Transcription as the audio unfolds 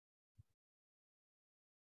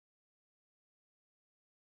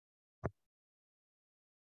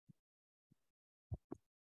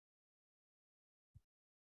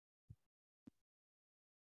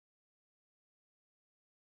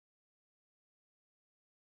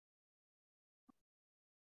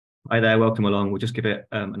Hi there, welcome along. We'll just give it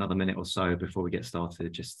another minute or so before we get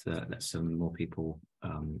started, just to let some more people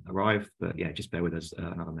arrive. But yeah, just bear with us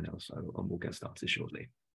another minute or so and we'll get started shortly.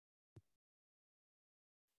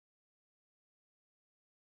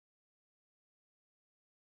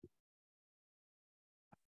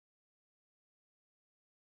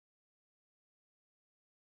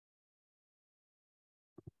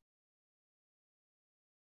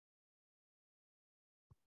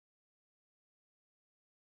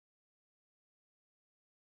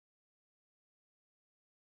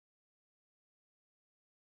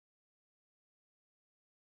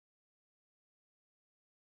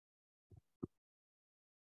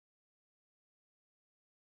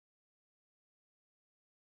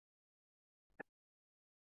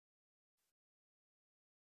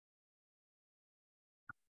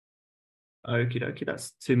 Okie dokie,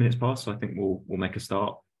 that's 2 minutes past, so I think we'll make a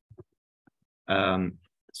start.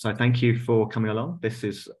 So thank you for coming along. This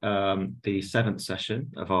is the 7th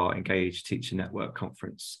session of our Engage Teacher Network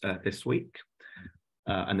conference this week.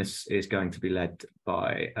 And this is going to be led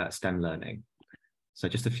by STEM Learning. So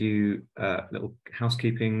just a few little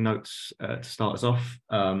housekeeping notes to start us off.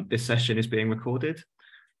 This session is being recorded,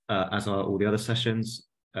 as are all the other sessions.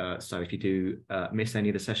 So if you do miss any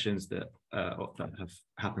of the sessions that have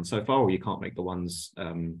happened so far, or you can't make the ones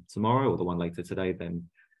tomorrow or the one later today, then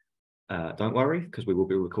don't worry, because we will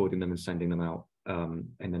be recording them and sending them out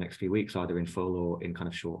in the next few weeks, either in full or in kind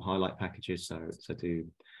of short highlight packages. So do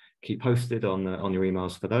keep posted on your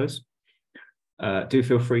emails for those. Do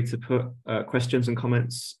feel free to put questions and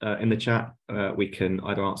comments in the chat. We can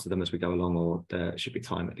either answer them as we go along, or there should be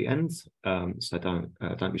time at the end. So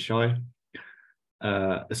don't be shy.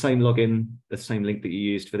 The same login, the same link that you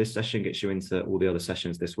used for this session gets you into all the other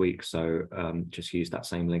sessions this week. So just use that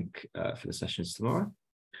same link for the sessions tomorrow.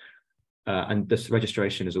 And this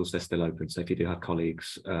registration is also still open. So if you do have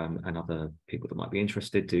colleagues and other people that might be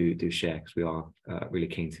interested, do share, because we are really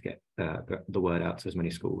keen to get the word out to as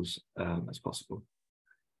many schools as possible.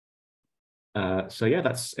 So yeah,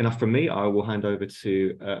 that's enough from me. I will hand over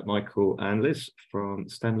to Michael and Liz from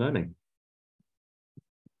STEM Learning.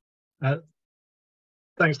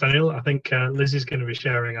 Thanks, Daniel. I think Liz is going to be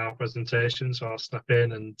sharing our presentation, so I'll step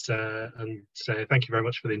in and say thank you very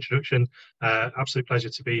much for the introduction. Absolute pleasure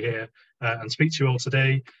to be here and speak to you all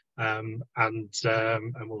today, and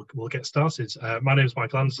we'll get started. My name is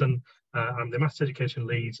Michael Anderson. I'm the Maths Education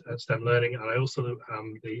Lead at STEM Learning, and I also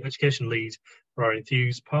am the Education Lead for our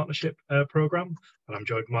Enthuse Partnership programme, and I'm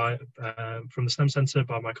joined from the STEM Centre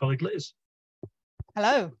by my colleague Liz.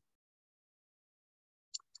 Hello.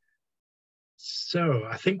 So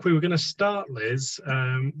I think we were going to start, Liz,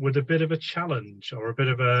 with a bit of a challenge, or a bit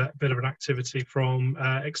of an activity from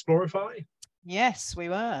Explorify. Yes, we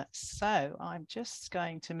were. So I'm just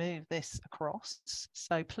going to move this across.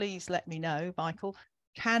 So please let me know, Michael.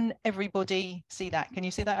 Can everybody see that? Can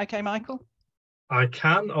you see that okay, Michael? I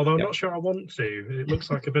can, although I'm not sure I want to. It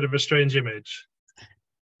looks like a bit of a strange image.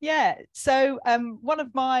 Yeah, so one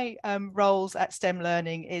of my roles at STEM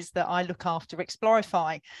Learning is that I look after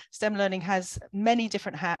Explorify. STEM Learning has many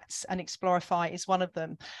different hats, and Explorify is one of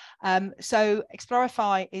them. So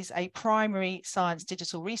Explorify is a primary science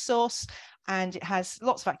digital resource, and it has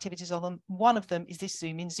lots of activities on them. One of them is this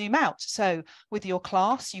zoom in, zoom out. So with your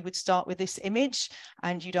class, you would start with this image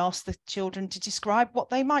and you'd ask the children to describe what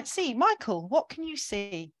they might see. Michael, what can you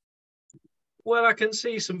see? Well, I can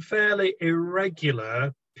see some fairly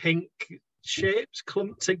irregular pink shapes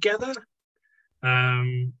clumped together.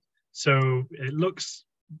 So it looks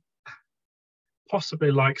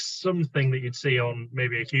possibly like something that you'd see on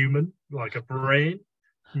maybe a human, like a brain,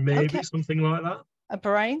 maybe something like that. A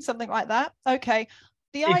brain, something like that. Okay.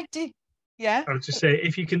 The idea, yeah. I would just say,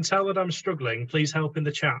 if you can tell that I'm struggling, please help in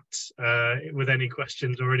the chat with any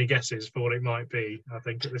questions or any guesses for what it might be, I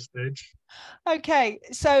think, at this stage. Okay,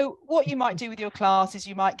 so what you might do with your class is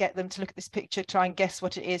you might get them to look at this picture, try and guess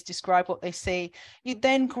what it is, describe what they see. You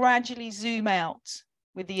then gradually zoom out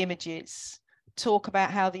with the images, talk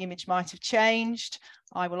about how the image might have changed.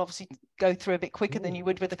 I will obviously go through a bit quicker than you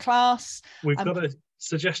would with the class. We've got a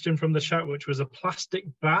suggestion from the chat, which was a plastic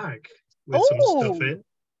bag with some stuff in.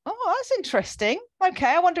 Oh, that's interesting. Okay,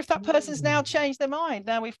 I wonder if that person's now changed their mind.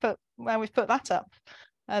 Now we've put that up.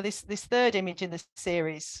 This third image in the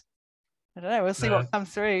series. I don't know. We'll see what comes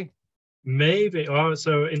through. Maybe. Oh,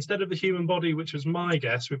 so instead of the human body, which was my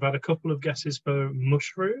guess, we've had a couple of guesses for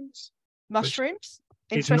mushrooms. Mushrooms.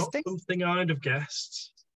 It's Interesting. not something I'd have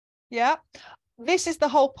guessed. Yeah. This is the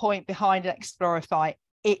whole point behind Explorify.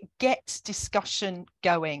 It gets discussion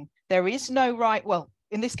going. There is no right. Well,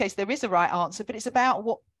 in this case, there is a right answer, but it's about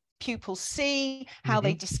what pupils see, how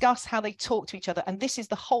they discuss, how they talk to each other. And this is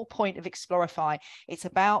the whole point of Explorify. It's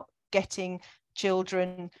about getting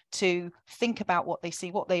children to think about what they see,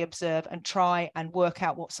 what they observe, and try and work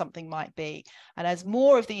out what something might be. And as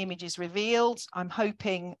more of the image is revealed, I'm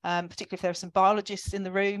hoping, particularly if there are some biologists in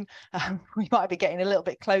the room, we might be getting a little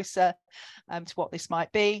bit closer to what this might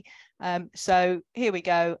be. So here we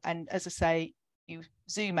go. And as I say, you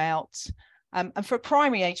zoom out. And for a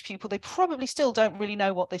primary age pupil, they probably still don't really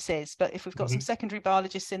know what this is. But if we've got some secondary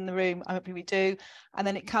biologists in the room, I hope we do. And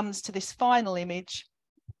then it comes to this final image,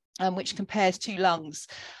 which compares two lungs.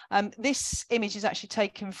 This image is actually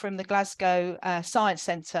taken from the Glasgow Science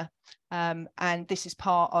Centre, and this is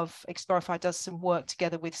part of Explorify does some work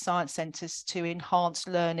together with science centres to enhance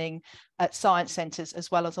learning at science centres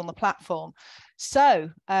as well as on the platform.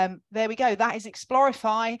 So there we go. That is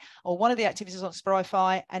Explorify, or one of the activities on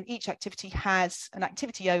Explorify, and each activity has an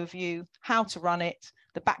activity overview, how to run it,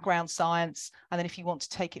 the background science, and then if you want to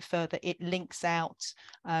take it further, it links out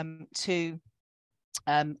to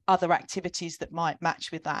other activities that might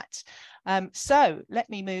match with that. So let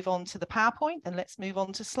me move on to the PowerPoint and let's move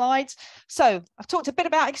on to slides. So I've talked a bit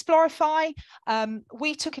about Explorify.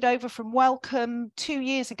 We took it over from Welcome 2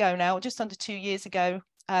 years ago now, or just under 2 years ago,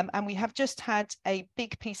 and we have just had a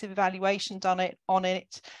big piece of evaluation done on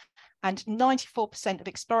it. And 94% of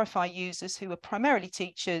Explorify users, who are primarily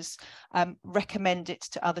teachers, recommend it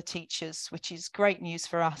to other teachers, which is great news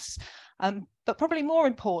for us. But probably more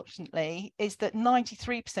importantly is that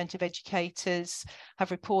 93% of educators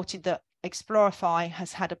have reported that Explorify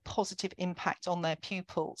has had a positive impact on their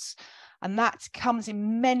pupils. And that comes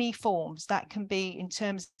in many forms. That can be in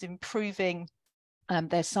terms of improving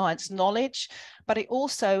their science knowledge, but it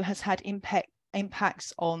also has had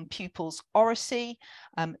impacts on pupils' oracy,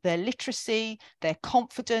 their literacy, their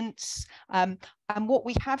confidence. And what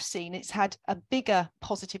we have seen, it's had a bigger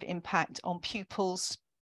positive impact on pupils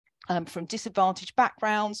from disadvantaged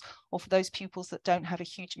backgrounds, or for those pupils that don't have a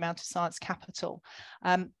huge amount of science capital.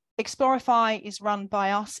 Explorify is run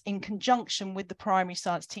by us in conjunction with the Primary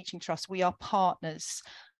Science Teaching Trust. We are partners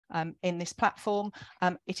in this platform.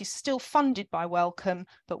 It is still funded by Welcome,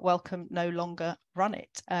 but Welcome no longer run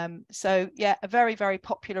it. So yeah, a very, very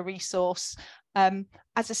popular resource.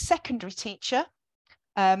 As a secondary teacher,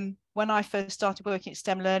 when I first started working at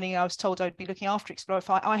STEM Learning, I was told I'd be looking after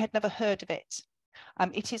Explorify. I had never heard of it.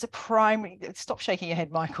 It is a primary, stop shaking your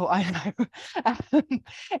head, Michael, I know.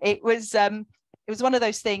 It was one of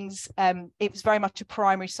those things, it was very much a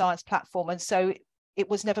primary science platform, and so it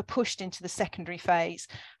was never pushed into the secondary phase.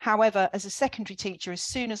 However, as a secondary teacher, as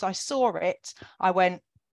soon as I saw it, I went,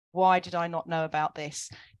 why did I not know about this?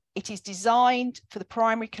 It is designed for the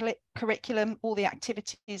primary curriculum. All the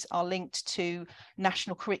activities are linked to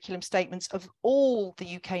national curriculum statements of all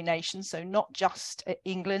the UK nations, so not just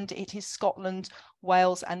England. It is Scotland,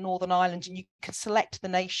 Wales and Northern Ireland, and you can select the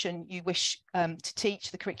nation you wish to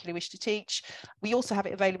teach, the curriculum you wish to teach. We also have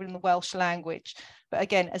it available in the Welsh language. But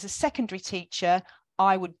again, as a secondary teacher,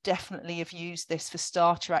 I would definitely have used this for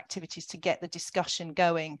starter activities to get the discussion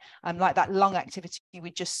going. Like that lung activity we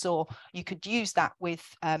just saw, you could use that with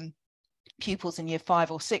pupils in year 5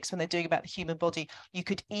 or 6 when they're doing about the human body. You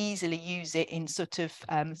could easily use it in sort of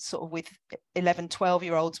with 11,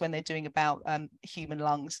 12-year-olds when they're doing about human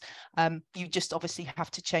lungs. You just obviously have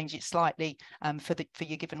to change it slightly for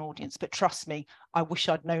your given audience. But trust me, I wish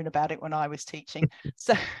I'd known about it when I was teaching.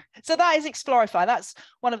 So that is Explorify. That's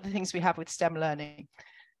one of the things we have with STEM learning.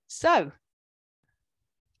 So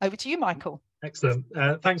over to you, Michael. Excellent.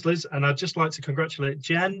 Thanks, Liz. And I'd just like to congratulate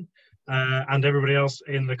Jen and everybody else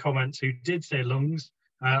in the comments who did say lungs.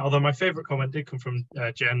 Although my favourite comment did come from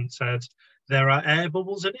Jen, said, there are air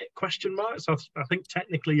bubbles in it, question mark. So I think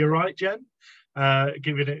technically you're right, Jen,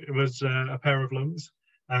 given it was a pair of lungs,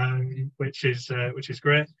 which is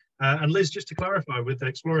great. And Liz, just to clarify with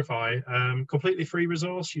Explorify, completely free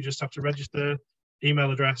resource. You just have to register,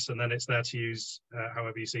 email address, and then it's there to use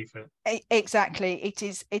however you see fit. Exactly. It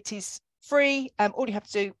is free. All you have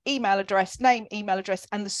to do, email address, name, email address,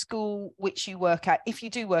 and the school which you work at. If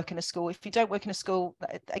you do work in a school, if you don't work in a school,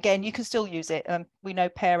 again, you can still use it. We know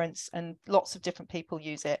parents and lots of different people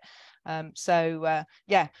use it.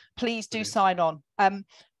 Yeah, please do sign on.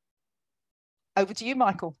 Over to you,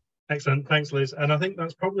 Michael. Excellent, thanks Liz. And I think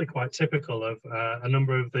that's probably quite typical of a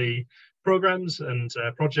number of the programs and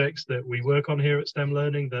projects that we work on here at STEM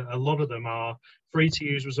Learning, that a lot of them are free to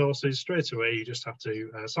use resources straight away. You just have to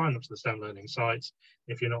sign up to the STEM Learning site.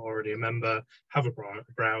 If you're not already a member, have a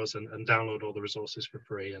browse and download all the resources for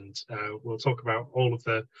free. And we'll talk about all of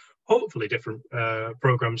the hopefully different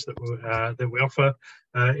programs that we offer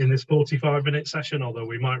in this 45-minute session, although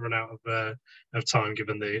we might run out of time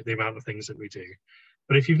given the amount of things that we do.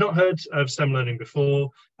 But if you've not heard of STEM Learning before,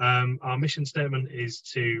 our mission statement is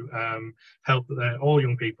to help all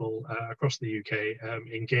young people across the UK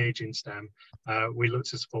engage in STEM. We look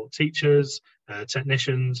to support teachers,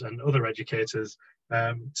 technicians and other educators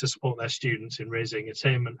to support their students in raising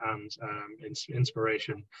attainment and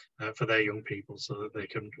inspiration for their young people, so that they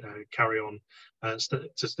can carry on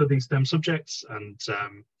to study STEM subjects and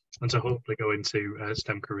to hopefully go into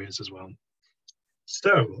STEM careers as well.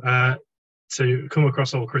 So, to come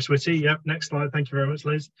across all Chris Whitty. Yep, next slide. Thank you very much,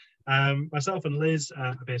 Liz. Myself and Liz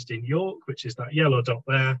are based in York, which is that yellow dot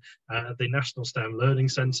there, at the National STEM Learning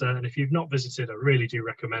Centre. And if you've not visited, I really do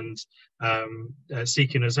recommend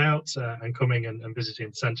seeking us out and coming and visiting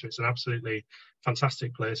the centre. It's an absolutely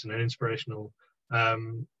fantastic place and an inspirational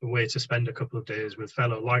way to spend a couple of days with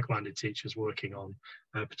fellow like-minded teachers working on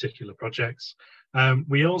particular projects.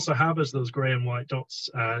 We also have, as those grey and white dots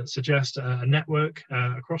suggest, a network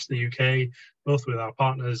across the UK, both with our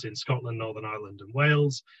partners in Scotland, Northern Ireland and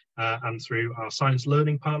Wales, and through our science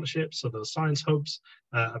learning partnerships. So those science hubs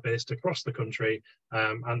are based across the country,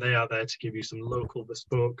 and they are there to give you some local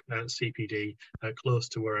bespoke CPD close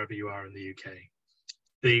to wherever you are in the UK.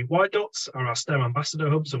 The white dots are our STEM Ambassador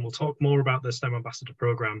Hubs, and we'll talk more about the STEM Ambassador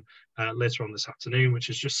Programme later on this afternoon, which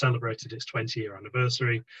has just celebrated its 20-year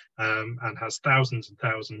anniversary and has thousands and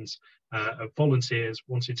thousands of volunteers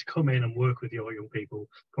wanting to come in and work with your young people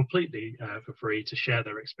completely for free to share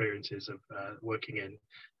their experiences of working in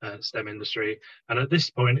STEM industry. And at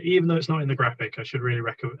this point, even though it's not in the graphic, I should really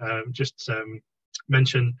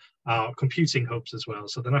mention our computing hubs as well.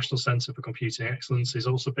 So the National Centre for Computing Excellence is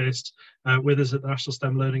also based with us at the National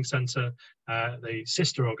STEM Learning Centre, the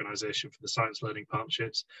sister organisation for the Science Learning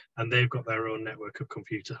Partnerships, and they've got their own network of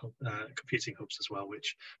computing hubs as well,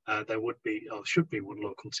 which there would be or should be one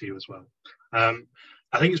local to you as well.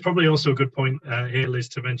 I think it's probably also a good point here, Liz,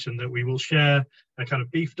 to mention that we will share a kind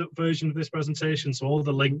of beefed up version of this presentation. So all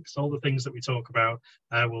the links, all the things that we talk about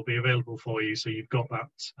will be available for you. So you've got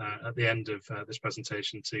that at the end of this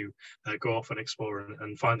presentation to go off and explore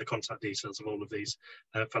and find the contact details of all of these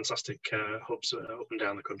fantastic hubs up and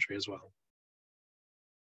down the country as well.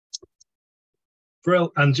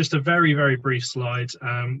 Brill, and just a very, very brief slide.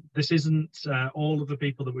 This isn't all of the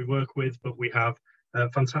people that we work with, but we have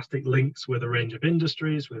fantastic links with a range of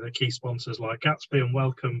industries, with our key sponsors like Gatsby and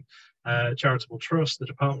Wellcome Charitable Trust, the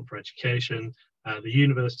Department for Education, the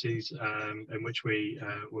universities in which we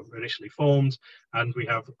were initially formed, and we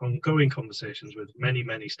have ongoing conversations with many,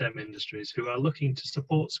 many STEM industries who are looking to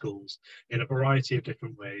support schools in a variety of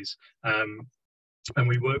different ways. And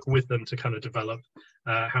we work with them to kind of develop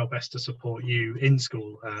how best to support you in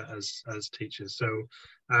school as teachers. So,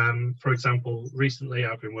 for example, recently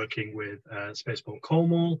I've been working with Spaceport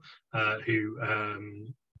Cornwall, who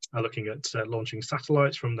are looking at launching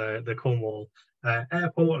satellites from the Cornwall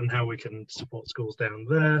airport and how we can support schools down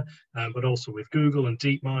there, but also with Google and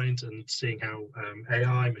DeepMind and seeing how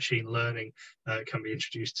AI, machine learning can be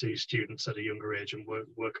introduced to students at a younger age and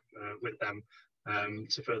work with them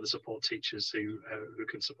to further support teachers who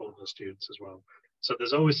can support those students as well. So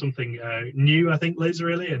there's always something new, I think, Liz,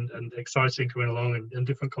 really, and exciting coming along, and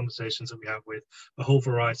different conversations that we have with a whole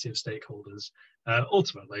variety of stakeholders,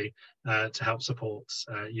 ultimately to help support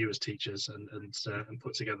you as teachers and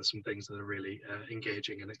put together some things that are really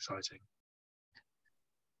engaging and exciting.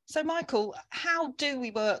 So, Michael, how do we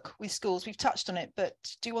work with schools? We've touched on it, but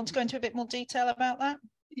do you want to go into a bit more detail about that?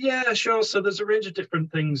 Yeah, sure. So there's a range of different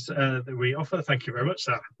things that we offer. Thank you very much.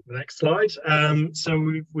 The next slide.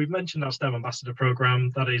 So we've mentioned our STEM Ambassador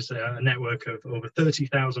Programme. That is a network of over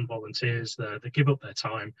 30,000 volunteers that give up their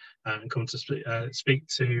time and come to speak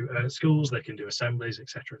to schools. They can do assemblies,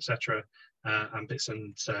 etc., and bits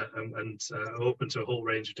and open to a whole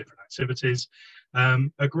range of different activities.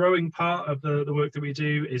 A growing part of the work that we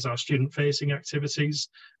do is our student-facing activities,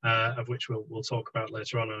 of which we'll talk about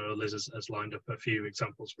later on. I know Liz has lined up a few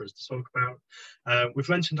examples for us to talk about. We've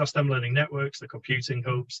mentioned our STEM learning networks, the computing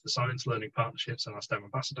hubs, the science learning partnerships, and our STEM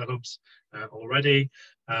Ambassador hubs already.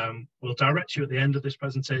 We'll direct you at the end of this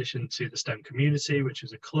presentation to the STEM community, which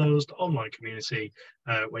is a closed online community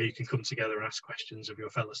where you can come together and ask questions of your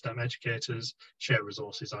fellow STEM educators, share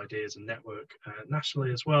resources, ideas, and network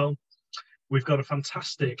nationally as well. we've got a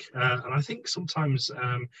fantastic, and I think sometimes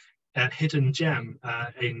hidden gem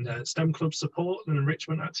in STEM club support and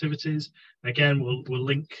enrichment activities. Again, we'll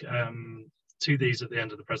link to these at the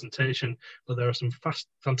end of the presentation, but there are some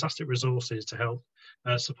fantastic resources to help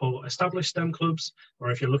support established STEM clubs,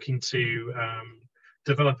 or if you're looking to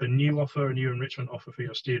develop a new offer, a new enrichment offer for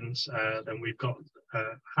your students, then we've got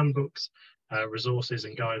handbooks, resources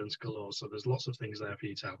and guidance galore. So there's lots of things there for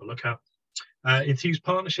you to have a look at. Enthused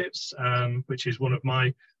Partnerships, which is one of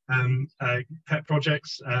my pet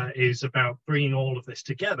projects, is about bringing all of this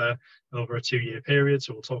together over a 2-year period.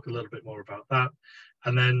 So we'll talk a little bit more about that.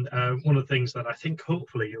 And then one of the things that I think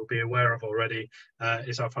hopefully you'll be aware of already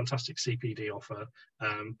is our fantastic CPD offer,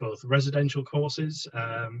 both residential courses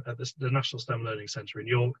at the National STEM Learning Centre in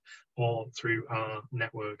York, or through our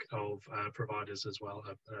network of providers as well,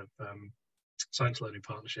 of science learning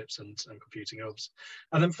partnerships and computing hubs.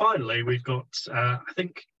 And then finally, we've got, I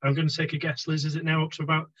think I'm going to take a guess, Liz, is it now up to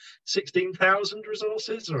about 16,000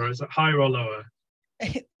 resources, or is it higher or lower?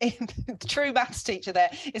 The true maths teacher there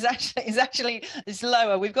is actually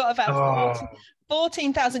lower. We've got about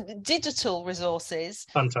 14,000 digital resources.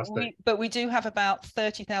 Fantastic. But we do have about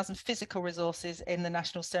 30,000 physical resources in the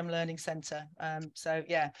National STEM Learning Centre. So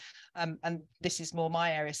yeah, and this is more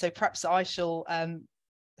my area. So perhaps I shall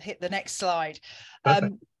hit the next slide.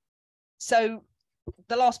 So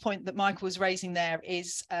the last point that Michael was raising there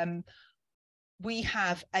is we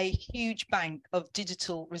have a huge bank of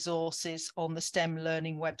digital resources on the STEM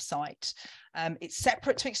Learning website. It's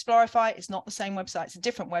separate to Explorify. It's not the same website. It's a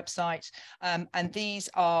different website. And these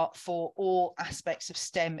are for all aspects of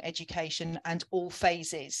STEM education and all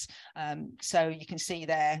phases. So you can see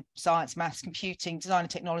there, science, maths, computing, design and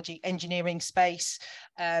technology, engineering, space.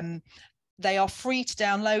 They are free to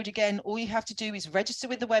download. Again, all you have to do is register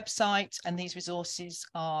with the website, and these resources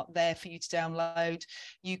are there for you to download.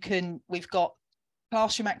 We've got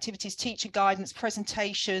classroom activities, teacher guidance,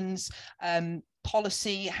 presentations,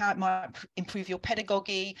 policy, how it might improve your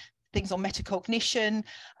pedagogy, things on metacognition.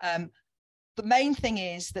 The main thing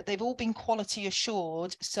is that they've all been quality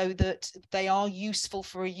assured so that they are useful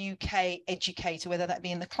for a UK educator, whether that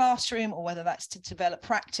be in the classroom or whether that's to develop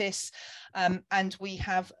practice. And we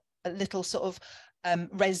have a little sort of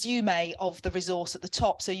resume of the resource at the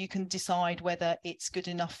top, so you can decide whether it's good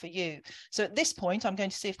enough for you. So at this point, I'm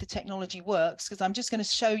going to see if the technology works, because I'm just going to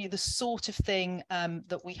show you the sort of thing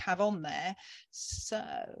that we have on there. So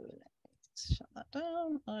let's shut that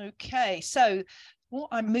down. Okay, so what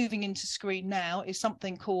I'm moving into screen now is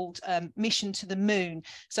something called Mission to the Moon.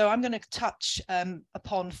 So I'm going to touch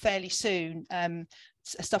upon fairly soon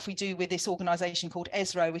stuff we do with this organization called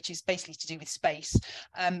ESRO, which is basically to do with space.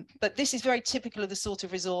 But this is very typical of the sort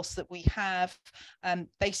of resource that we have.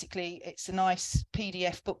 Basically, it's a nice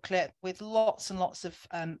PDF booklet with lots and lots of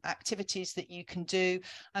activities that you can do.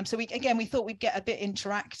 So we thought we'd get a bit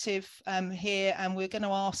interactive here, and we're going to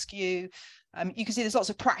ask you, you can see there's lots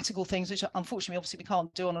of practical things, which unfortunately, obviously, we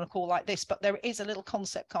can't do on a call like this, but there is a little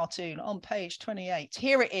concept cartoon on page 28.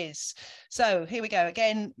 Here it is. So here we go.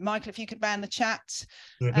 Again, Michael, if you could ban the chat.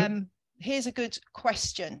 Mm-hmm. Here's a good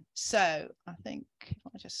question. So I think if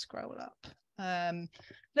I just scroll up.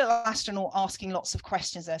 Little astronaut asking lots of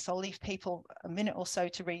questions there. So I'll leave people a minute or so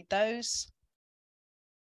to read those.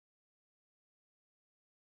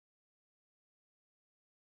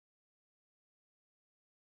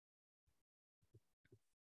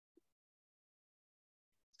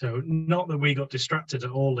 So not that we got distracted at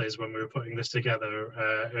all, Liz, when we were putting this together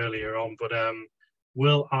earlier on, but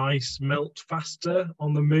will ice melt faster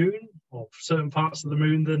on the moon, or certain parts of the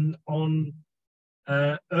moon, than on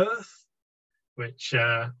Earth? Which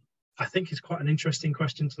I think is quite an interesting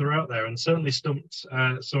question to throw out there, and certainly stumped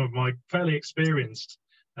some of my fairly experienced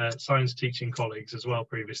science teaching colleagues as well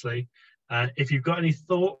previously. If you've got any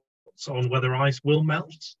thoughts on whether ice will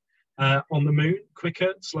melt on the moon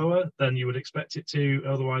quicker, slower than you would expect it to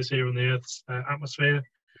otherwise here on the Earth's atmosphere,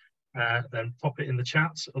 then pop it in the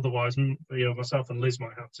chat. Otherwise, myself and Liz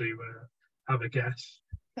might have to have a guess.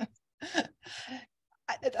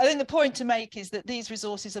 I think the point to make is that these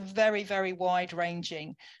resources are very, very wide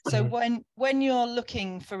ranging. So when you're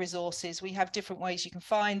looking for resources, we have different ways you can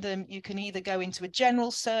find them. You can either go into a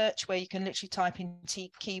general search where you can literally type in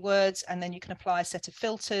keywords, and then you can apply a set of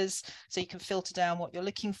filters so you can filter down what you're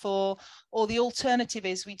looking for. Or the alternative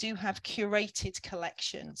is we do have curated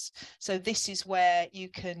collections. So this is where you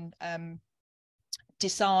can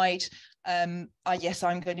decide, yes,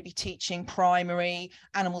 I'm going to be teaching primary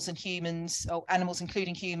animals and humans, or animals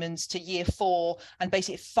including humans, to year 4, and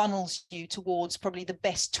basically it funnels you towards probably the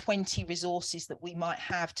best 20 resources that we might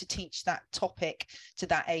have to teach that topic to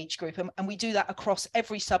that age group. And we do that across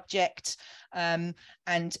every subject and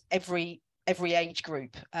every age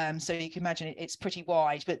group, so you can imagine it's pretty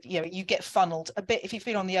wide, but you know, you get funneled a bit if you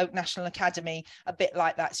feel on the Oak National Academy, a bit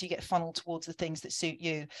like that, so you get funneled towards the things that suit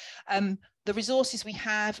you. The resources we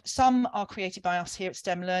have, some are created by us here at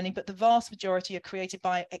STEM Learning, but the vast majority are created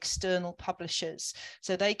by external publishers.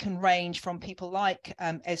 So they can range from people like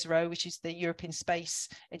ESRO, which is the European Space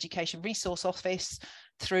Education Resource Office,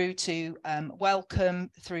 through to Welcome,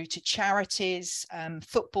 through to charities,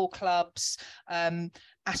 football clubs,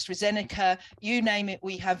 AstraZeneca, you name it.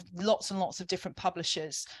 We have lots and lots of different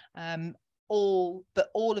publishers. But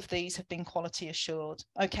all of these have been quality assured.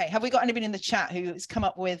 Okay, have we got anybody in the chat who has come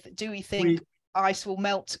up with, do we think ice will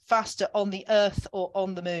melt faster on the Earth or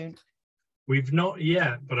on the Moon? We've not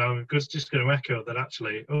yet, but I'm just going to echo that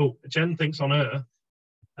actually. Oh, Jen thinks on Earth.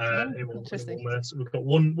 We've got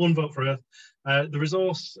one vote for Earth. The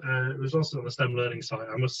resources on the STEM Learning site,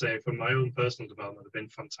 I must say, from my own personal development, have been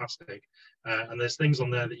fantastic. And there's things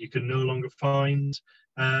on there that you can no longer find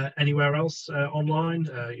anywhere else online.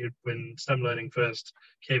 When STEM Learning first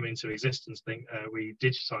came into existence, we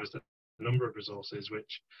digitised a number of resources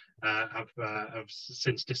which have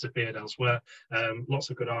since disappeared elsewhere. Lots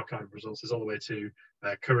of good archive resources all the way to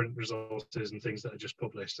current resources and things that are just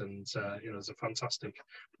published, and there's a fantastic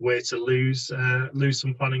way to lose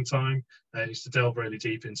some planning time is to delve really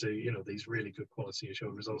deep into these really good quality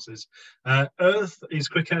assured resources. Earth is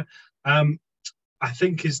quicker. I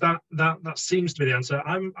think that seems to be the answer.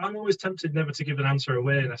 I'm always tempted never to give an answer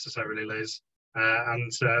away necessarily, Liz.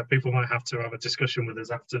 And people might have to have a discussion with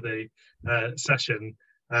us after the session.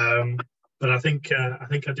 But I think I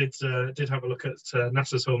did have a look at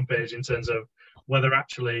NASA's homepage in terms of whether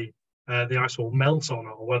actually the ice will melt on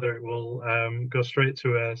it, or whether it will go straight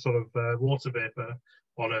to a sort of water vapor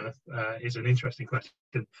on Earth is an interesting question.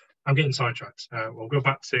 I'm getting sidetracked. We'll go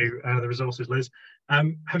back to the resources, Liz.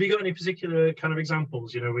 Have you got any particular kind of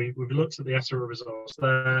examples? We've looked at the ESRA resource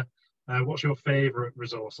there. What's your favourite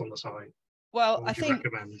resource on the site? Well, I think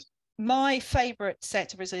recommend? My favourite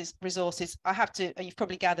set of resources, you've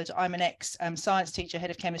probably gathered, I'm an ex-science teacher, head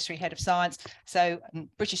of chemistry, head of science, so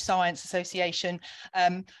British Science Association.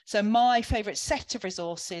 So my favourite set of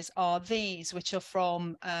resources are these, which are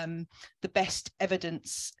from the Best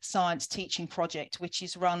Evidence Science Teaching Project, which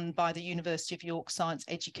is run by the University of York Science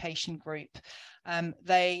Education Group.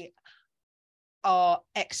 They are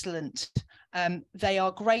excellent. They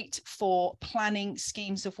are great for planning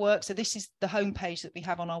schemes of work. So this is the homepage that we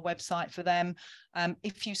have on our website for them.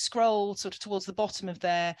 If you scroll sort of towards the bottom of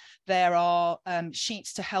there are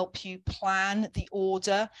sheets to help you plan the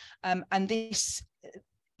order. And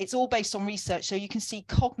it's all based on research, so you can see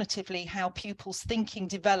cognitively how pupils' thinking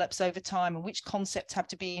develops over time and which concepts have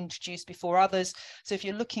to be introduced before others. So if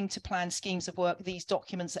you're looking to plan schemes of work, these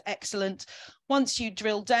documents are excellent. Once you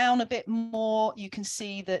drill down a bit more, you can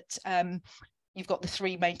see that you've got the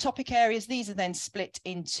 3 main topic areas. These are then split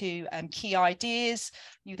into key ideas.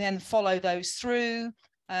 You then follow those through.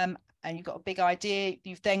 And you've got a big idea.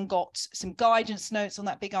 You've then got some guidance notes on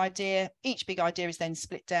that big idea. Each big idea is then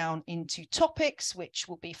split down into topics, which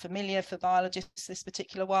will be familiar for biologists, this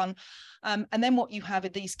particular one. And then what you have are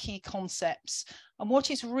these key concepts. And what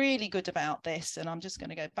is really good about this, and I'm just going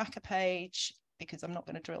to go back a page because I'm not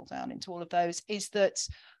going to drill down into all of those, is that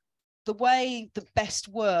the way the best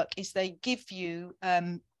work is they give you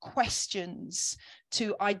questions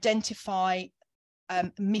to identify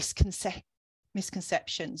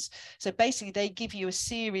misconceptions. So basically they give you a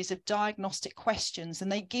series of diagnostic questions and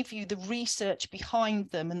they give you the research behind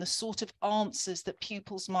them and the sort of answers that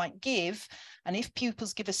pupils might give. And if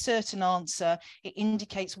pupils give a certain answer, it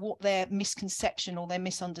indicates what their misconception or their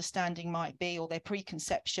misunderstanding might be, or their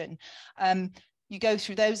preconception. You go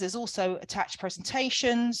through those. There's also attached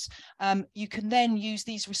presentations. You can then use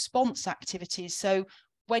these response activities. So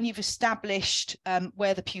when you've established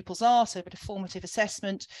where the pupils are, so a bit of formative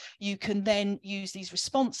assessment, you can then use these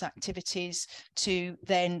response activities to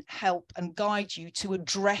then help and guide you to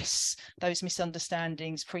address those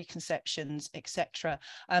misunderstandings, preconceptions, etc.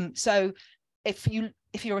 So if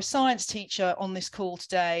you're a science teacher on this call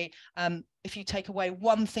today, if you take away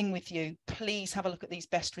one thing with you, please have a look at these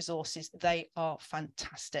best resources. They are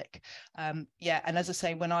fantastic. Yeah, and as I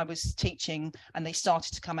say, when I was teaching and they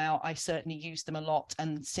started to come out, I certainly used them a lot.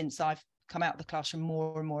 And since I've come out of the classroom,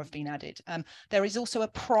 more and more have been added. There is also a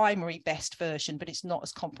primary best version, but it's not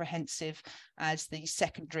as comprehensive as the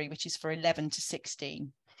secondary, which is for 11 to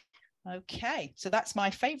 16. Okay, so that's my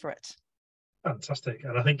favourite. Fantastic.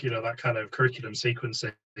 And I think, you know, that kind of curriculum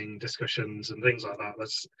sequencing discussions and things like that,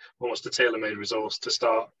 that's almost a tailor-made resource to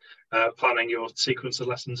start planning your sequence of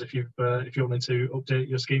lessons if you're wanting to update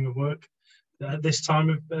your scheme of work at this time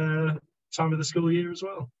of the school year as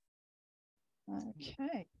well.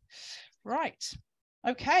 Okay, right.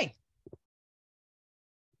 Okay.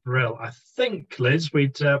 Brill. I think, Liz,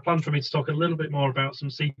 we'd planned for me to talk a little bit more about some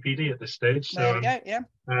CPD at this stage. So there we go, yeah.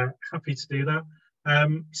 Happy to do that.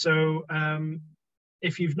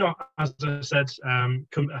 If you've not, as I said,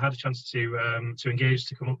 had a chance to engage,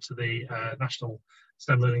 to come up to the National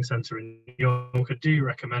STEM Learning Centre in York, I do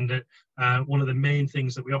recommend it. One of the main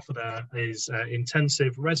things that we offer there is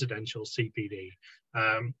intensive residential CPD,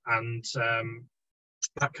 and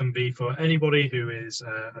that can be for anybody who is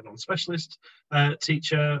a non-specialist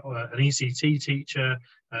teacher or an ECT teacher,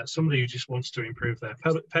 somebody who just wants to improve their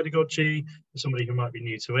pedagogy, somebody who might be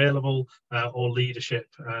new to A-level, or leadership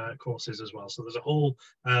courses as well. So there's a whole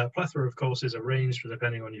plethora of courses arranged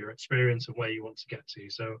depending on your experience and where you want to get to.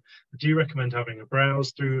 So I do recommend having a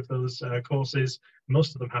browse through of those courses.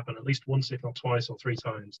 Most of them happen at least once, if not twice or three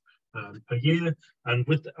times per year. And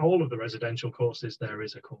with all of the residential courses, there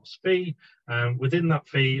is a course fee. Within that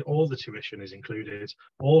fee, all the tuition is included,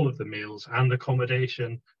 all of the meals and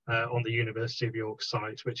accommodation on the University of York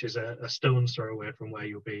site, which is a stone's throw away from where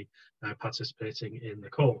you'll be participating in the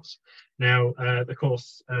course. Now,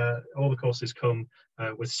 all the courses come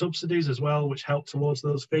with subsidies as well, which help towards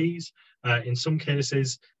those fees. In some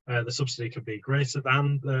cases, the subsidy can be greater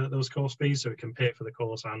than those course fees, so it can pay for the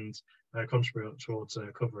course and contribute towards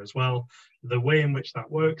cover as well. The way in which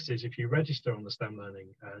that works is if you register on the STEM Learning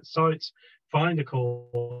site, find a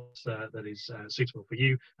course that is suitable for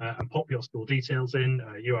you, and pop your school details in,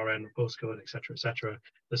 URN, postcode, etc., etc.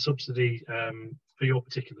 The subsidy for your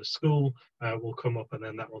particular school will come up, and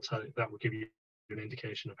then that will give you an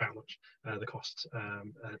indication of how much the cost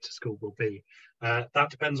to school will be. That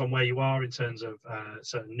depends on where you are in terms of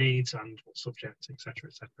certain needs and what subject, etc.,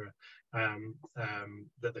 etc.,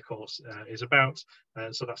 that the course is about.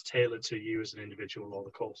 So that's tailored to you as an individual, or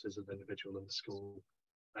the courses of the individual and the school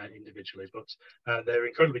individually. But they're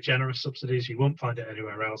incredibly generous subsidies. You won't find it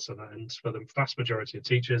anywhere else, and for the vast majority of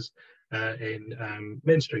teachers in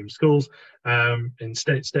mainstream schools, in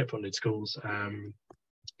state-funded schools,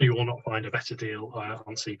 you will not find a better deal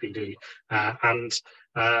on CPD. And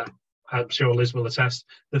I'm sure Liz will attest,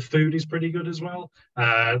 the food is pretty good as well.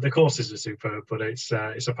 The courses are superb, but it's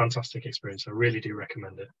a fantastic experience. I really do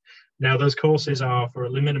recommend it. Now, those courses are for a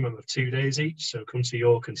minimum of 2 days each, so come to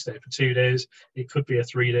York and stay for 2 days. It could be a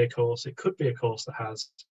 3-day course. It could be a course that has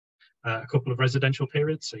a couple of residential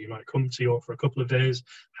periods, so you might come to York for a couple of days,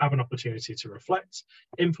 have an opportunity to reflect,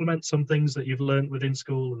 implement some things that you've learned within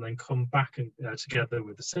school, and then come back and together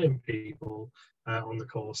with the same people on the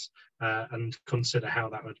course and consider how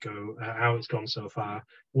that would go, how it's gone so far,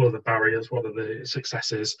 what are the barriers, what are the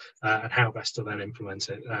successes, and how best to then implement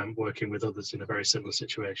it, working with others in a very similar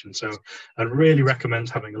situation. So I'd really recommend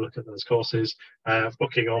having a look at those courses,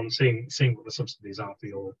 booking on, seeing what the subsidies are for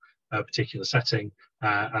your particular setting,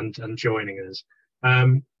 and joining us.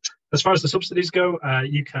 As far as the subsidies go,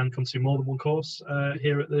 you can come to more than one course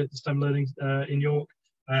here at the STEM Learning in York.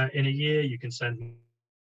 In a year, you can send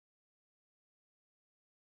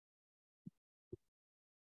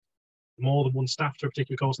more than one staff to a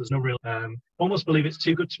particular course. There's no real, almost believe it's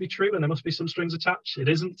too good to be true and there must be some strings attached. It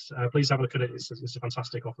isn't. Please have a look at it. It's a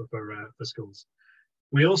fantastic offer for schools.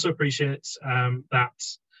 We also appreciate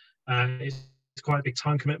that it's quite a big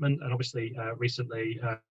time commitment, and obviously recently,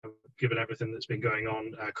 given everything that's been going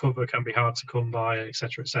on, cover can be hard to come by,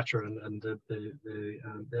 etc., etc., and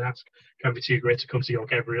the ask can be too great to come to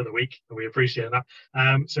York every other week, and we appreciate that.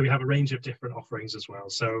 So we have a range of different offerings as well.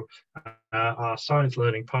 So our science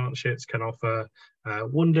learning partnerships can offer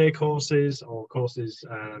one-day courses or courses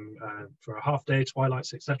for a half-day,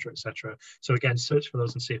 twilights, etc., etc. So again, search for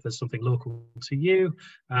those and see if there's something local to you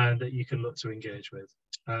that you can look to engage with.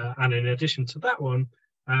 And in addition to that one,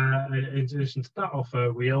 in addition to that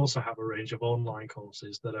offer, we also have a range of online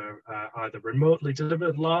courses that are either remotely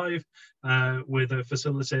delivered live with a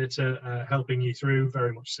facilitator helping you through,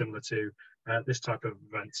 very much similar to this type of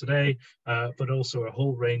event today, but also a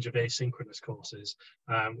whole range of asynchronous courses,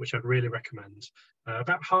 which I'd really recommend.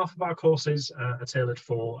 About half of our courses are tailored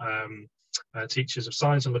for teachers of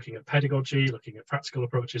science are looking at pedagogy, looking at practical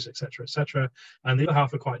approaches, etc., etc. And the other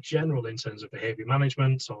half are quite general in terms of behaviour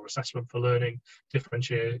management or assessment for learning,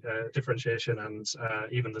 differentiation, and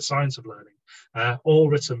even the science of learning, all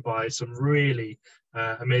written by some really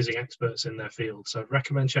amazing experts in their field. So I'd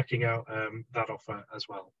recommend checking out that offer as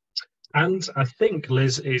well. And I think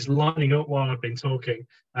Liz is lining up while I've been talking.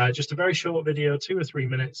 Just a very short video, 2 or 3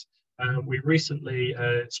 minutes. We've recently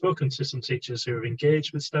spoken to some teachers who have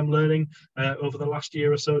engaged with STEM learning over the last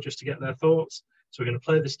year or so, just to get their thoughts. So we're going to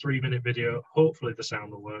play this 3-minute video. Hopefully the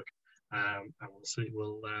sound will work, and we'll see.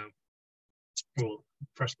 We'll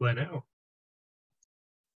press play now.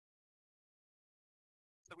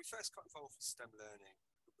 So we first got involved with STEM learning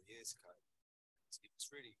a couple of years ago. It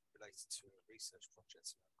was really related to a research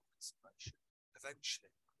project around conservation.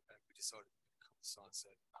 Eventually, we decided to become a science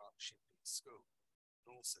partnership in school,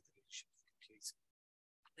 and also the leadership of computing.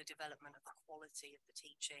 The development of the quality of the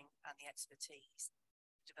teaching and the expertise,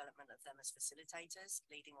 development of them as facilitators,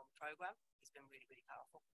 leading on the programme, has been really, really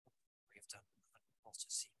powerful. We have done a lot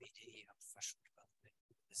of CPD and professional development.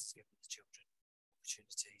 This has given the children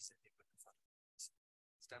opportunities that they wouldn't have had.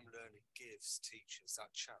 STEM learning gives teachers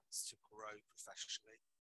that chance to grow professionally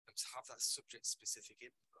and to have that subject-specific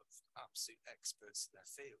input of absolute experts in their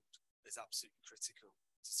field is absolutely critical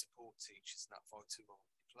to support teachers in that vital role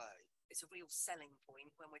they play. It's a real selling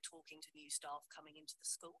point when we're talking to new staff coming into the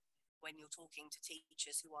school, when you're talking to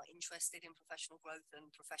teachers who are interested in professional growth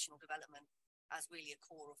and professional development as really a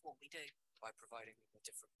core of what we do. By providing them with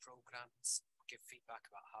different programs, give feedback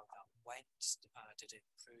about how that went, did it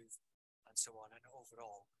improve, and so on, and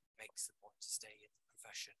overall makes them want to stay in the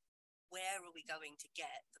profession. Where are we going to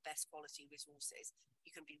get the best quality resources?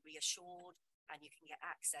 You can be reassured and you can get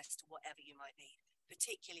access to whatever you might need,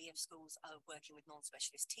 particularly if schools are working with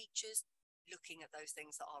non-specialist teachers. Looking at those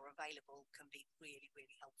things that are available can be really,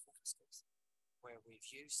 really helpful for schools. Where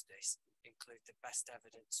we've used this include the best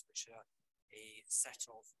evidence, which are a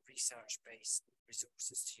set of research-based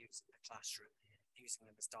resources to use in the classroom. Using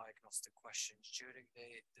them as diagnostic questions during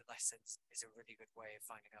the lessons is a really good way of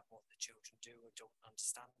finding out what the children do or don't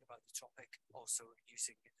understand about the topic. Also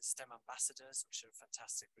using the STEM ambassadors, which are a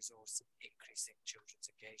fantastic resource, increasing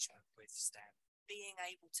children's engagement with STEM. Being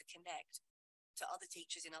able to connect to other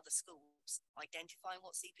teachers in other schools, identifying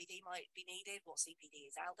what CPD might be needed, what CPD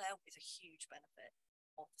is out there, is a huge benefit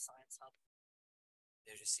of the Science Hub.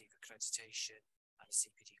 They receive accreditation and a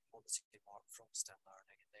CPD quality mark from STEM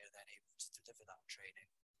learning, and they're then able to deliver that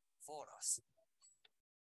training for us.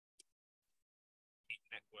 It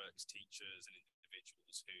networks teachers and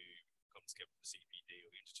individuals who come together for CPD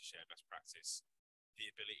or the to share best practice. The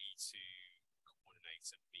ability to coordinate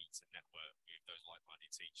and meet and network with those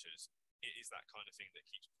like-minded teachers, it is that kind of thing that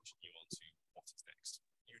keeps pushing you on to what is next.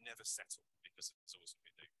 You never settle because it's always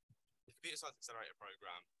something new. The Computer Science Accelerator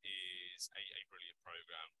programme is a brilliant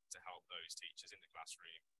programme to help those teachers in the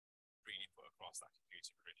classroom really put across that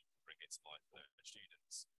computing, really bring it to life for their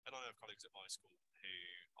students. And I have colleagues at my school who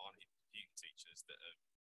aren't even computing teachers that have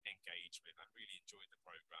engaged with and really enjoyed the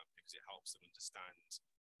programme because it helps them understand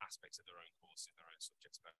aspects of their own course in their own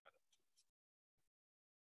subjects better.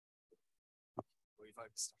 We've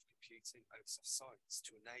overstaffed computing, overstaffed science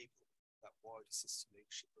to enable that wider system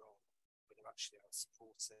leadership role when they're actually out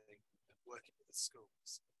supporting and working with the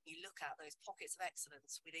schools. You look at those pockets of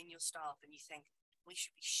excellence within your staff and you think, we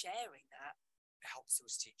should be sharing that. It helps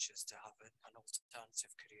those teachers to have an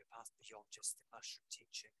alternative career path beyond just the classroom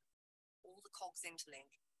teaching. All the cogs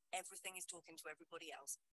interlink, everything is talking to everybody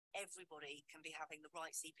else. Everybody can be having the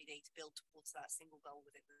right CPD to build towards that single goal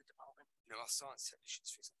within the department. You know, our science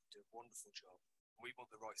technicians, for example, do a wonderful job. We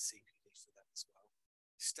want the right CPD for them as well.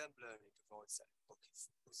 STEM learning provides that bucket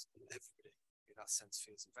for us. Everybody, in that sense,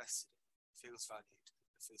 feels invested in, feels valued,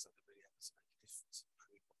 and feels like they're really able to make a difference and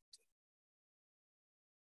improve what they do.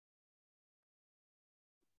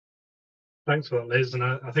 Thanks for that, Liz. And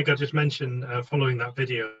I think I just mentioned following that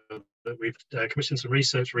video that we've commissioned some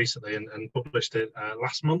research recently and published it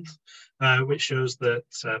last month, which shows that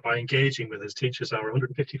by engaging with us, teachers are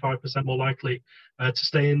 155% more likely to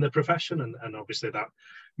stay in the profession. And obviously that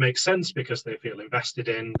makes sense because they feel invested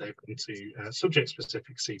in, they've been to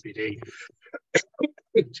subject-specific CPD,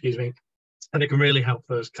 excuse me, and it can really help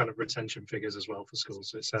those kind of retention figures as well for schools.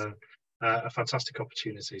 So it's a fantastic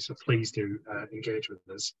opportunity. So please do engage with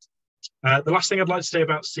us. The last thing I'd like to say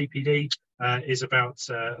about CPD is about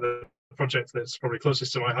the project that's probably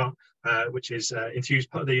closest to my heart, which is the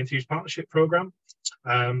Infused Partnership Programme.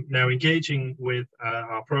 Now, engaging with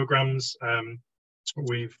our programmes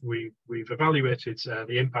we've evaluated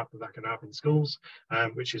the impact that can have in schools,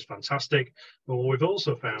 which is fantastic. But what we've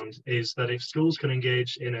also found is that if schools can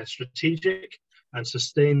engage in a strategic and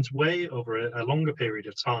sustained way over a longer period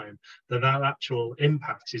of time, then that actual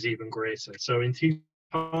impact is even greater. So Enthused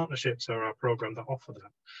Partnerships are our program that offer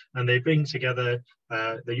that, and they bring together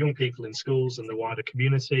the young people in schools and the wider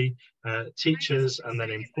community, teachers, and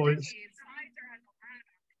then employers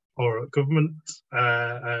or government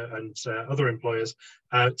and other employers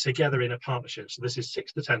together in a partnership. So this is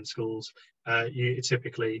 6 to 10 schools, you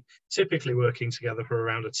typically working together for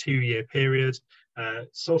around a 2-year period,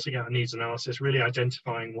 sorting out a needs analysis, really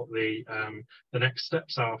identifying what the next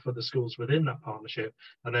steps are for the schools within that partnership,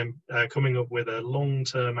 and then coming up with a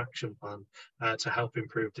long-term action plan to help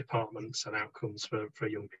improve departments and outcomes for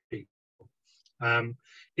young people.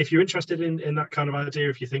 If you're interested in that kind of idea,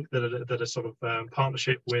 if you think that a sort of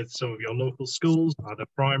partnership with some of your local schools, either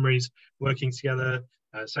primaries working together,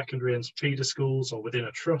 secondary and feeder schools, or within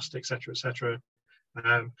a trust, etc.,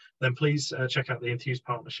 then please check out the Enthused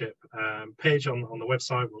Partnership page on the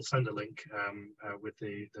website. We'll send a link with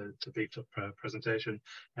the beefed up presentation,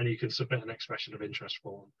 and you can submit an expression of interest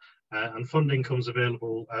form. And funding comes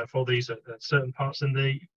available for these at certain parts in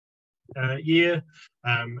the year,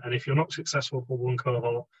 and if you're not successful for one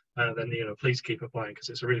cohort, then please keep applying, because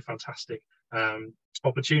it's a really fantastic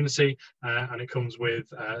opportunity, and it comes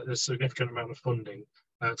with a significant amount of funding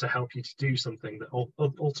to help you to do something that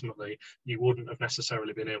ultimately you wouldn't have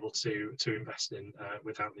necessarily been able to invest in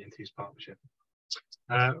without the Enthused Partnership.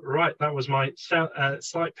 Right, that was my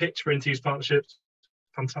slight pitch for Enthused Partnerships.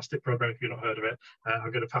 Fantastic program. If you've not heard of it,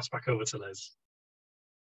 I'm going to pass back over to Liz.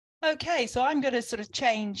 Okay, so I'm going to sort of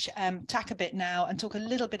change tack a bit now and talk a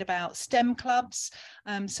little bit about STEM clubs.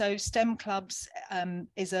 So STEM clubs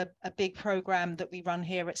is a big program that we run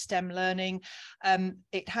here at STEM Learning.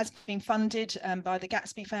 It has been funded by the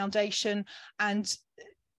Gatsby Foundation, and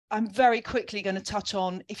I'm very quickly going to touch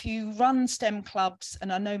on, if you run STEM clubs,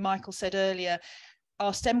 and I know Michael said earlier,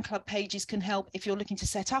 our STEM club pages can help if you're looking to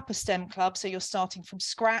set up a STEM club, so you're starting from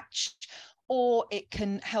scratch, or it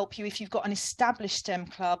can help you if you've got an established STEM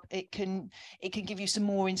club. It can give you some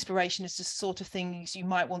more inspiration as to the sort of things you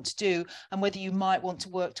might want to do, and whether you might want to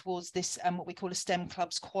work towards this what we call a STEM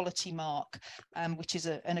clubs quality mark, which is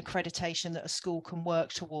an accreditation that a school can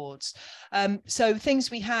work towards. So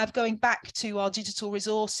things we have, going back to our digital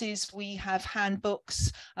resources, we have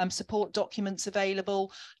handbooks, support documents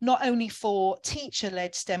available, not only for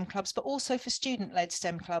teacher-led STEM clubs, but also for student-led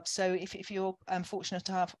STEM clubs. So if you're fortunate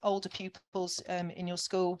to have older pupils in your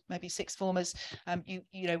school, maybe sixth formers,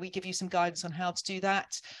 we give you some guidance on how to do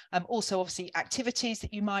that. Also, obviously, activities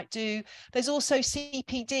that you might do. There's also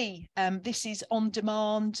CPD. This is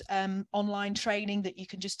on-demand online training that you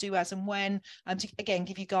can just do as and when, to again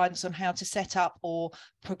give you guidance on how to set up or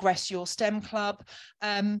progress your STEM club.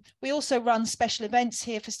 We also run special events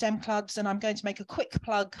here for STEM clubs, and I'm going to make a quick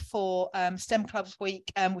plug for STEM Clubs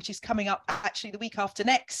Week, which is coming up actually the week after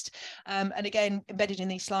next. And again, embedded in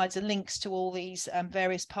these slides are links to all these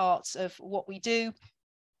various parts of what we do.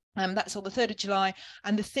 That's on the 3rd of July,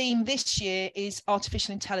 and the theme this year is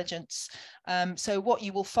artificial intelligence. So what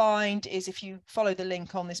you will find is, if you follow the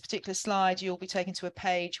link on this particular slide, you'll be taken to a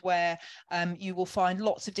page where you will find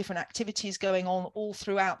lots of different activities going on all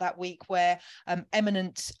throughout that week, where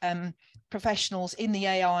eminent professionals in the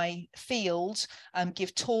AI field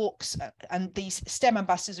give talks, and these STEM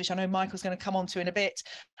ambassadors, which I know Michael's going to come on to in a bit,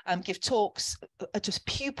 give talks at a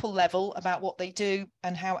pupil level about what they do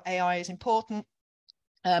and how AI is important.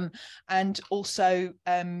 And also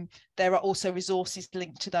there are also resources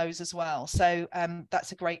linked to those as well. So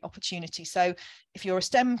that's a great opportunity. So if you're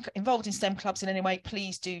involved in STEM clubs in any way,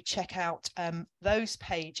 please do check out those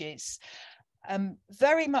pages.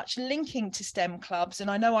 Very much linking to STEM clubs, and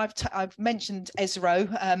I know I've mentioned ESRO,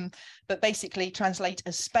 but basically translate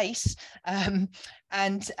as space,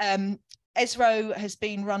 ESRO has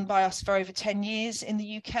been run by us for over 10 years in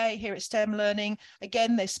the UK here at STEM Learning.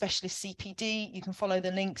 Again, there's specialist CPD. You can follow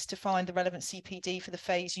the links to find the relevant CPD for the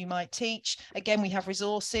phase you might teach. Again, we have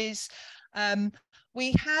resources.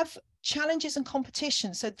 We have challenges and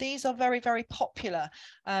competitions. So these are very, very popular.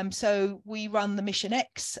 So we run the Mission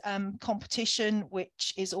X competition,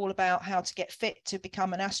 which is all about how to get fit to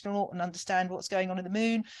become an astronaut and understand what's going on in the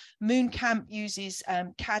moon. Moon Camp uses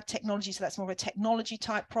CAD technology, so that's more of a technology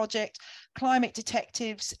type project. Climate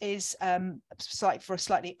Detectives is for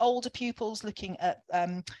slightly older pupils, looking at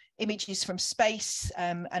images from space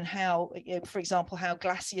and how, for example, how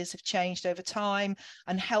glaciers have changed over time,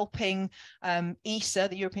 and helping ESA,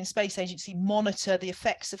 the European Space Agency, monitor the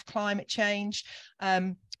effects of climate change.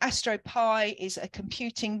 AstroPi is a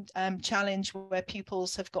computing challenge where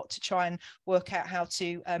pupils have got to try and work out how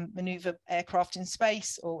to maneuver aircraft in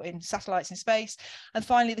space or in satellites in space. And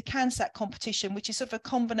finally, the CanSat competition, which is sort of a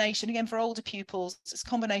combination, again, for older pupils, it's a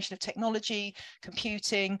combination of technology,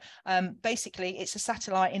 computing. Basically, it's a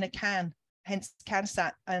satellite in a can, hence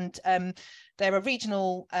CanSat. And there are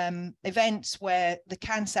regional events where the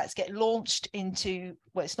CanSats get launched into,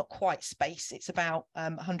 well, it's not quite space, it's about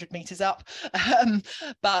 100 meters up. And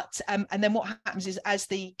then what happens is, as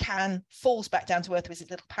the can falls back down to Earth with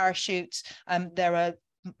its little parachute, there are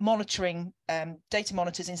monitoring data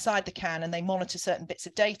monitors inside the can, and they monitor certain bits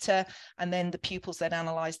of data, and then the pupils then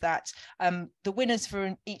analyze that. The winners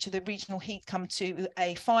for each of the regional heat come to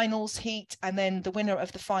a finals heat, and then the winner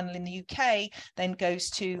of the final in the UK then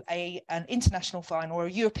goes to an international final or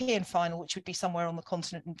a European final, which would be somewhere on the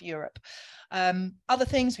continent of Europe. Other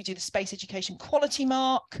things, we do the Space Education Quality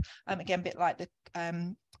Mark, again, a bit like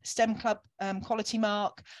the STEM Club Quality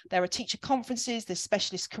Mark. There are teacher conferences, there's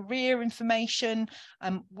specialist career information.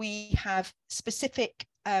 We have specific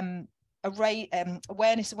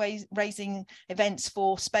awareness raising events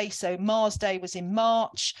for space. So Mars Day was in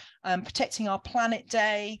March. Protecting Our Planet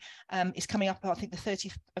Day is coming up, I think, the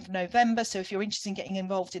 30th of November. So if you're interested in getting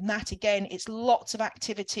involved in that, again, it's lots of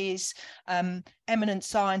activities, eminent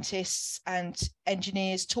scientists and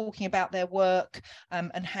engineers talking about their work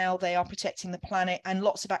and how they are protecting the planet, and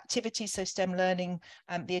lots of activities. So STEM Learning,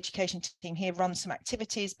 the education team here, runs some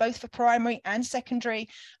activities both for primary and secondary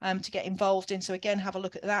to get involved in. So again, have a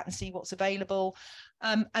look at that and see what's available.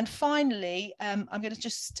 And finally, I'm going to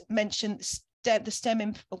just mention the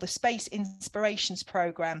STEM or the Space Inspirations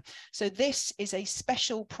Programme. So this is a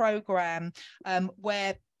special programme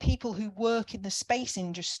where people who work in the space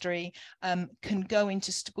industry can go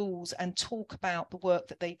into schools and talk about the work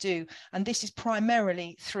that they do. And this is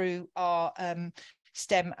primarily through our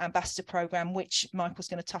STEM Ambassador Programme, which Michael's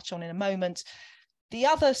going to touch on in a moment. The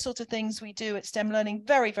other sort of things we do at STEM Learning,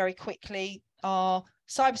 very, very quickly, are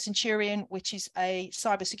Cyber Centurion, which is a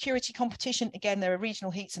cybersecurity competition. Again, there are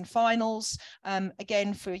regional heats and finals,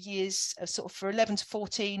 again, for years sort of for 11 to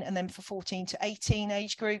 14, and then for 14 to 18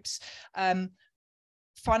 age groups.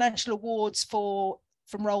 Financial awards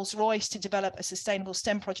from Rolls-Royce to develop a sustainable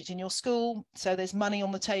STEM project in your school. So there's money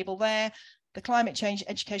on the table there. The Climate Change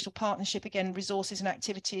Educational Partnership, again, resources and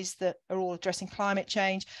activities that are all addressing climate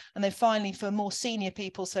change. And then finally, for more senior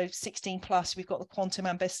people, so 16 plus, we've got the Quantum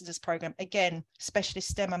Ambassadors Programme. Again, specialist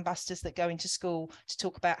STEM ambassadors that go into school to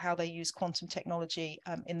talk about how they use quantum technology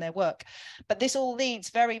in their work. But this all leads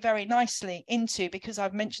very, very nicely into, because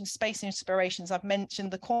I've mentioned Space Inspirations, I've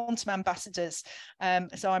mentioned the Quantum Ambassadors.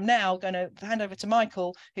 So I'm now going to hand over to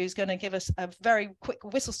Michael, who's going to give us a very quick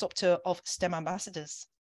whistle-stop tour of STEM Ambassadors.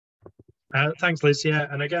 Thanks, Liz. Yeah,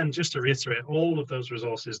 and again, just to reiterate, all of those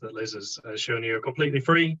resources that Liz has shown you are completely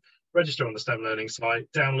free. Register on the STEM Learning site,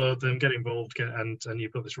 download them, get involved, and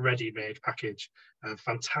you've got this ready-made package of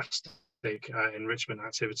fantastic enrichment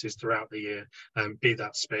activities throughout the year, be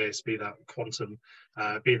that space, be that quantum,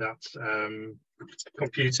 be that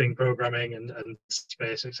computing, programming, and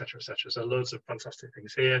space, etc., etc. So loads of fantastic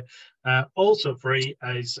things here. Also free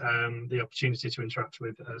is the opportunity to interact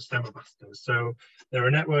with STEM ambassadors. So they're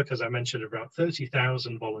a network, as I mentioned, of about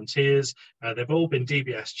 30,000 volunteers. They've all been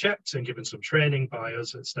DBS checked and given some training by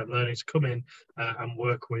us at STEM Learning to come in and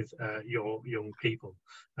work with your young people.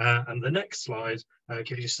 And the next slide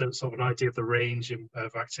gives you sort of an idea of the range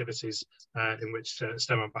of activities in which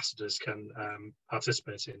STEM ambassadors can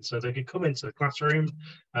participate in. So they can come into the classroom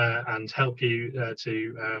and help you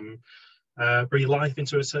to breathe life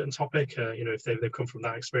into a certain topic, you know, if they've come from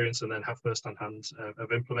that experience and then have first-hand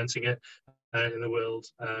of implementing it in the world,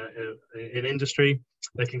 in industry.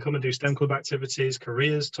 They can come and do STEM club activities,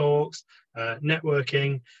 careers talks,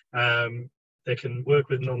 networking. They can work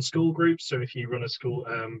with non-school groups. So if you run a school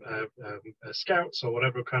scouts or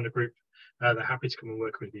whatever kind of group, they're happy to come and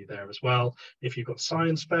work with you there as well. If you've got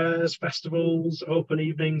science fairs, festivals, open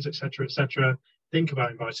evenings, etc., etc., think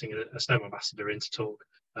about inviting a STEM ambassador in to talk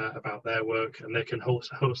about their work, and they can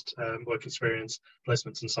host work experience,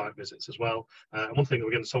 placements and site visits as well. And one thing that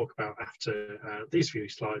we're going to talk about after these few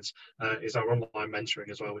slides is our online mentoring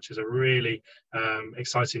as well, which is a really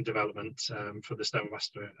exciting development for the STEM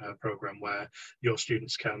Ambassador programme, where your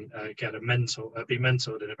students can get a mentor, be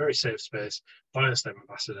mentored in a very safe space by a STEM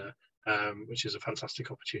Ambassador, which is a fantastic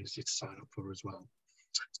opportunity to sign up for as well.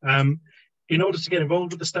 In order to get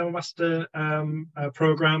involved with the STEM Ambassador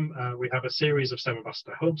program, we have a series of STEM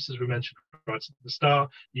Ambassador hubs, as we mentioned right at the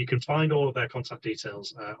start. You can find all of their contact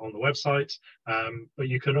details on the website, but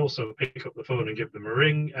you can also pick up the phone and give them a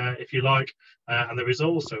ring if you like. And there is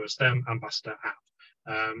also a STEM Ambassador app.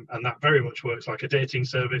 And that very much works like a dating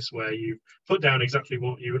service where you put down exactly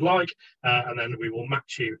what you would like, and then we will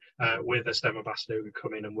match you with a STEM ambassador who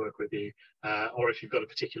come in and work with you. Or if you've got a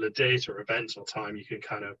particular date or event or time, you can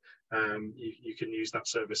kind of you can use that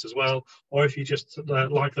service as well. Or if you just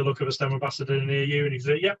like the look of a STEM ambassador near you and you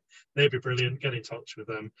say, yeah, they'd be brilliant, get in touch with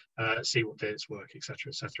them, see what dates work, etc.,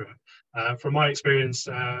 etc. From my experience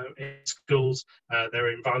in schools,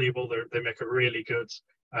 they're invaluable. They make a really good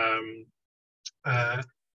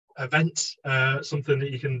event, something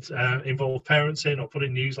that you can involve parents in or put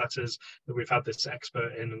in newsletters that we've had this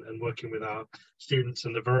expert in and working with our students,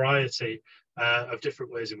 and the variety of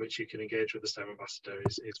different ways in which you can engage with the STEM ambassador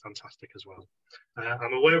is fantastic as well.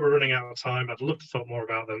 I'm aware we're running out of time. I'd love to talk more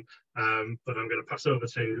about them, but I'm going to pass over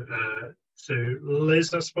to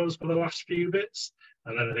Liz, I suppose, for the last few bits,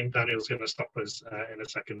 and then I think Daniel's going to stop us in a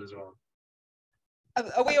second as well.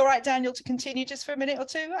 Are we all right, Daniel, to continue just for a minute or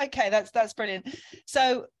two? Okay, that's brilliant.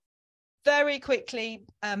 So very quickly,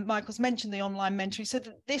 Michael's mentioned the online mentoring. So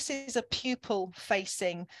this is a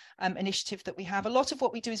pupil-facing initiative that we have. A lot of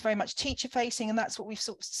what we do is very much teacher-facing, and that's what we've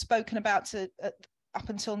sort of spoken about up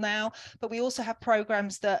until now. But we also have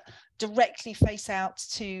programs that directly face out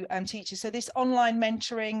to teachers. So this online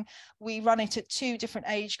mentoring, we run it at 2 different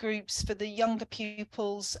age groups. For the younger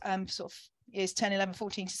pupils, sort of years 10, 11,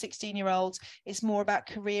 14 to 16-year-olds, it's more about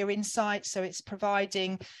career insight. So it's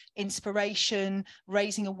providing inspiration,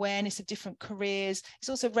 raising awareness of different careers. It's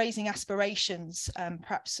also raising aspirations,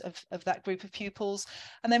 perhaps of that group of pupils.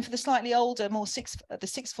 And then for the slightly older, more the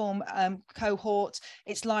sixth form cohort,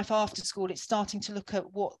 it's life after school. It's starting to look at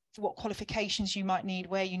what qualifications you might need,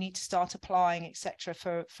 where you need to start applying, etc.,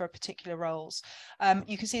 for particular roles.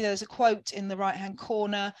 You can see there's a quote in the right-hand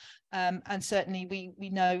corner. And certainly we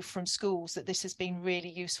know from schools that this has been really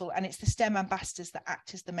useful, and it's the STEM ambassadors that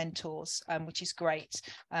act as the mentors, which is great.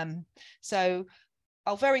 So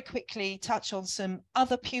I'll very quickly touch on some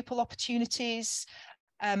other pupil opportunities.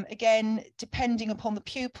 Again, depending upon the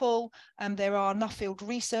pupil, there are Nuffield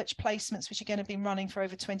research placements, which again have been running for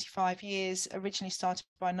over 25 years, originally started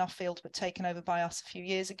by Nuffield but taken over by us a few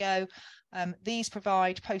years ago. These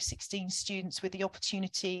provide post-16 students with the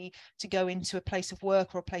opportunity to go into a place of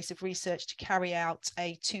work or a place of research to carry out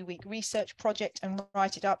a 2-week research project and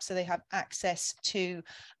write it up, so they have access to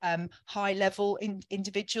high-level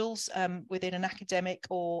individuals within an academic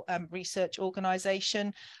or research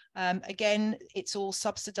organisation. Again, it's all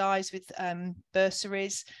subsidised with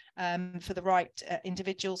bursaries for the right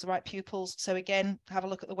individuals, the right pupils. So again, have a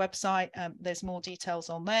look at the website. There's more details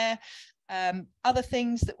on there. Other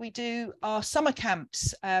things that we do are summer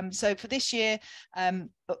camps. So for this year,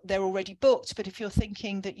 they're already booked, but if you're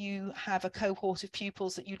thinking that you have a cohort of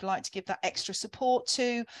pupils that you'd like to give that extra support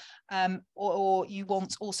to, or you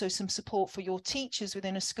want also some support for your teachers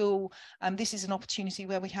within a school, this is an opportunity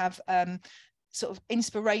where we have sort of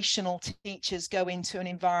inspirational teachers go into an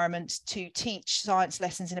environment to teach science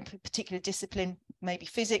lessons in a particular discipline, maybe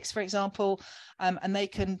physics, for example, and they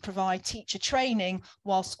can provide teacher training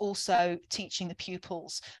whilst also teaching the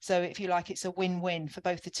pupils. So if you like, it's a win-win for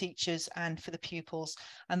both the teachers and for the pupils.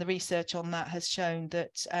 And the research on that has shown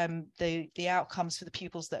that the outcomes for the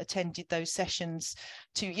pupils that attended those sessions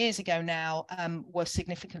 2 years ago now were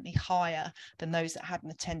significantly higher than those that hadn't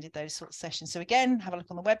attended those sort of sessions. So again, have a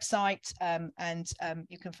look on the website, and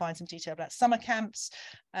you can find some detail about summer camps.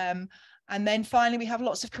 And then finally, we have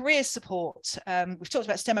lots of careers support. We've talked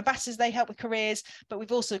about STEM ambassadors, they help with careers, but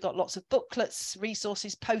we've also got lots of booklets,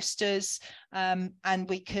 resources, posters, and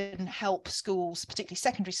we can help schools, particularly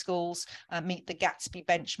secondary schools, meet the Gatsby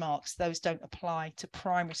benchmarks. Those don't apply to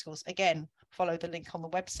primary schools. Again, follow the link on the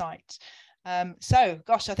website. So,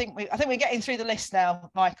 gosh, I think we're getting through the list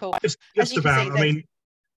now, Michael. Just about. I mean,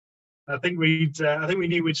 I think we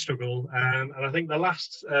knew we'd struggle, and I think the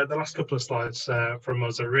last couple of slides from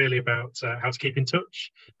us are really about how to keep in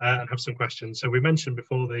touch and have some questions. So we mentioned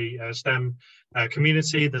before the STEM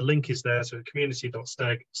community. The link is there, so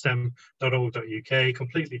community.stem.org.uk,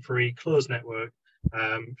 completely free, closed network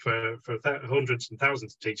for hundreds and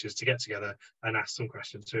thousands of teachers to get together and ask some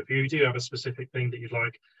questions. So if you do have a specific thing that you'd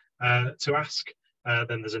like to ask,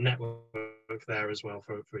 then there's a network there as well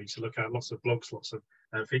for you to look at. Lots of blogs, lots of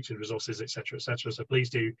featured resources, etc., etc. So please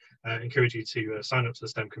do encourage you to sign up to the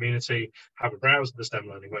STEM community, have a browse of the STEM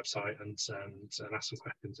Learning website, and ask some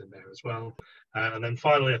questions in there as well. And then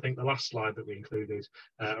finally, I think the last slide that we included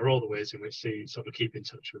are all the ways in which to sort of keep in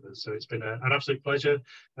touch with us. So it's been an absolute pleasure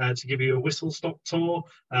to give you a whistle-stop tour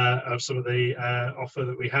of some of the offer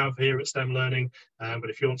that we have here at STEM Learning. But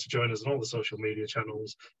if you want to join us on all the social media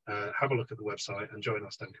channels, have a look at the website and join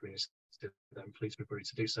our STEM community, then please feel free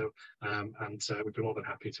to do so. And we'd be more than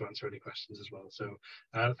happy to answer any questions as well. So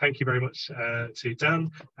thank you very much to Dan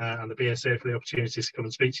and the BSA for the opportunity to come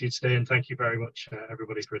and speak to you today. And thank you very much,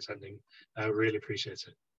 everybody, for attending. Really appreciate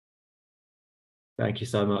it. Thank you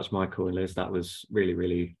so much, Michael and Liz. That was really,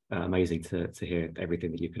 really amazing to hear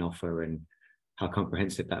everything that you can offer and how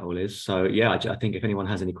comprehensive that all is. So yeah, I think if anyone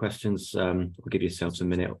has any questions, we'll give yourselves a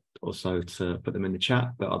minute or so to put them in the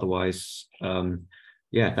chat. But otherwise,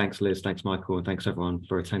 yeah, thanks Liz, thanks Michael, and thanks everyone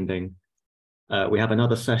for attending. We have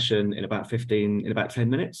another session in about 10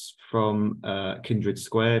 minutes from Kindred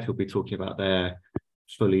Squared, who'll be talking about their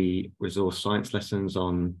fully resourced science lessons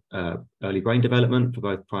on early brain development for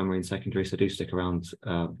both primary and secondary. So do stick around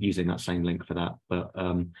using that same link for that. But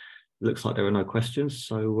looks like there are no questions.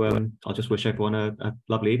 So I'll just wish everyone a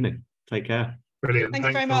lovely evening. Take care. Brilliant. Thank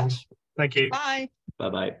you very much. Thank you. Bye.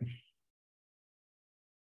 Bye-bye.